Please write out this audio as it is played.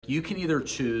You can either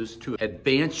choose to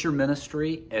advance your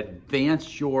ministry,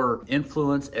 advance your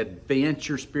influence, advance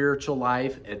your spiritual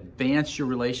life, advance your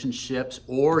relationships,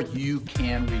 or you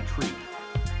can retreat.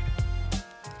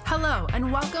 Hello,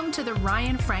 and welcome to the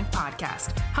Ryan Frank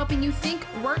Podcast, helping you think,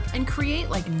 work, and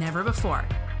create like never before.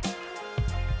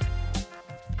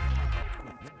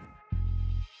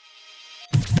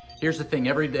 Here's the thing,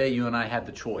 every day you and I have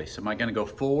the choice. Am I going to go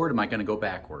forward? Am I going to go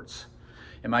backwards?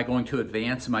 Am I going to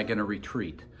advance? Am I going to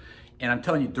retreat? And I'm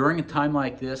telling you, during a time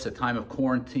like this, a time of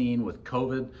quarantine with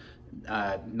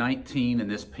COVID-19 and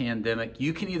this pandemic,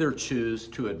 you can either choose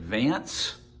to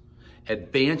advance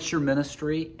your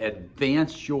ministry,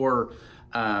 advance your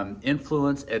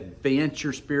influence, advance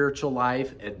your spiritual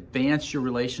life, advance your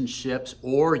relationships,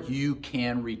 or you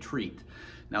can retreat.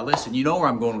 Now listen, you know where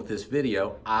I'm going with this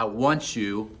video. I want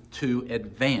you to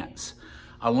advance.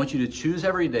 I want you to choose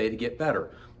every day to get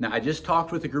better. Now, I just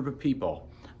talked with a group of people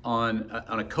on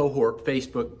a cohort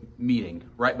Facebook meeting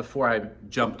right before I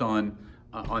jumped on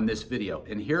this video.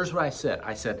 And here's what I said.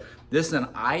 I said, this is an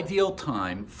ideal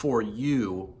time for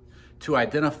you to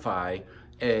identify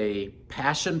a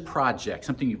passion project,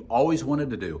 something you've always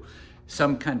wanted to do,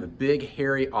 some kind of a big,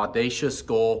 hairy, audacious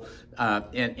goal,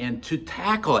 and to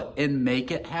tackle it and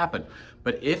make it happen.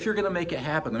 But if you're going to make it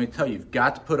happen, let me tell you, you've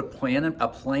got to put a plan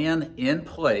in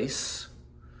place,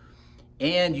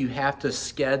 and you have to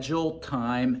schedule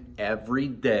time every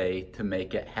day to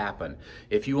make it happen.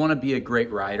 If you want to be a great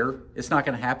writer, it's not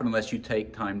going to happen unless you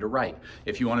take time to write.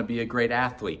 If you want to be a great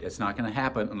athlete, it's not going to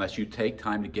happen unless you take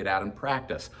time to get out and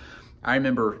practice. I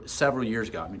remember several years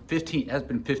ago, it has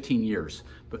been 15 years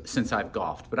since I've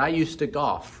golfed, but I used to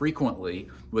golf frequently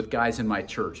with guys in my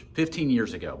church 15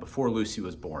 years ago, before Lucy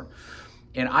was born.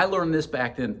 And I learned this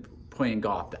back then playing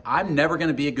golf, that I'm never going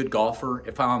to be a good golfer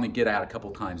if I only get out a couple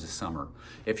times a summer.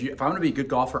 If I'm going to be a good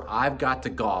golfer, I've got to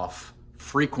golf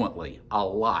frequently, a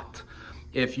lot.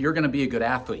 If you're going to be a good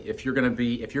athlete, if you're going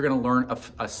to learn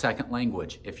a second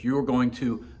language, if you're going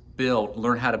to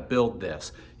learn how to build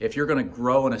this, if you're going to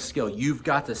grow in a skill, you've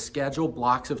got to schedule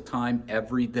blocks of time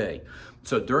every day.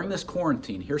 So during this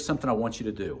quarantine, here's something I want you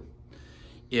to do.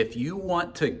 If you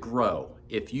want to grow,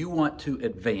 if you want to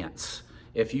advance,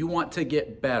 if you want to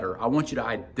get better, I want you to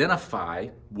identify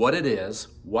what it is,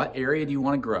 what area do you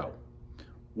want to grow,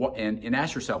 and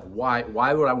ask yourself, why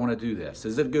would I want to do this?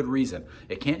 Is it a good reason?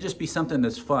 It can't just be something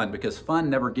that's fun, because fun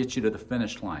never gets you to the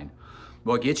finish line.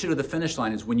 What gets you to the finish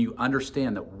line is when you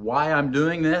understand that why I'm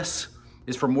doing this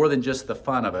is for more than just the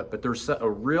fun of it, but there's a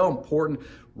real important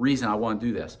reason I want to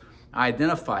do this. I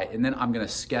identify it, and then I'm going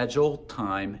to schedule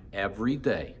time every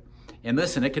day. And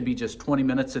listen, it could be just 20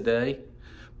 minutes a day,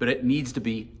 but it needs to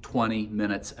be 20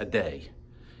 minutes a day.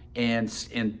 And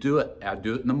do it. I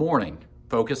do it in the morning.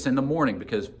 Focus in the morning,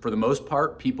 because for the most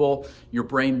part, your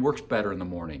brain works better in the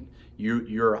morning.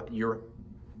 You're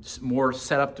more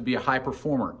set up to be a high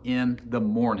performer in the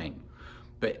morning.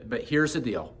 But here's the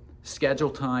deal. Schedule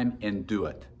time and do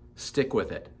it. Stick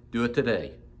with it. Do it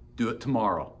today. Do it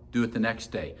tomorrow. Do it the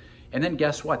next day. And then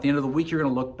guess what? At the end of the week, you're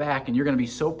going to look back and you're going to be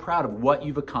so proud of what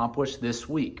you've accomplished this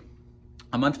week.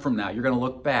 A month from now, you're going to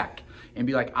look back and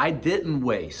be like, I didn't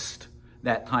waste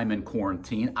that time in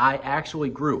quarantine. I actually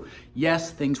grew.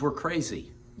 Yes, things were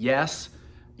crazy. Yes,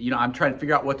 I'm trying to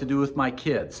figure out what to do with my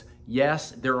kids.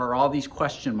 Yes, there are all these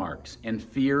question marks and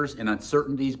fears and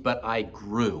uncertainties, but I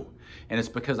grew. And it's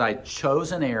because I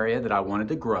chose an area that I wanted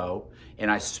to grow,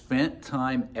 and I spent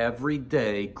time every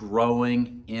day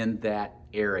growing in that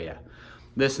area.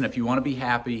 Listen, if you want to be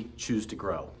happy, choose to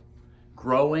grow.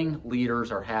 Growing leaders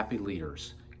are happy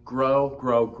leaders. Grow,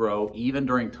 grow, grow, even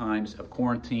during times of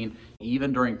quarantine,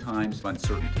 even during times of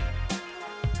uncertainty.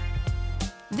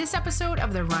 This episode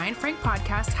of the Ryan Frank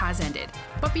Podcast has ended,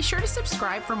 but be sure to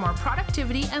subscribe for more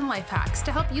productivity and life hacks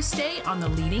to help you stay on the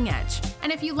leading edge.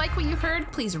 And if you like what you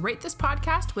heard, please rate this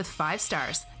podcast with 5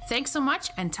 stars. Thanks so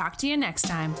much, and talk to you next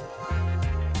time.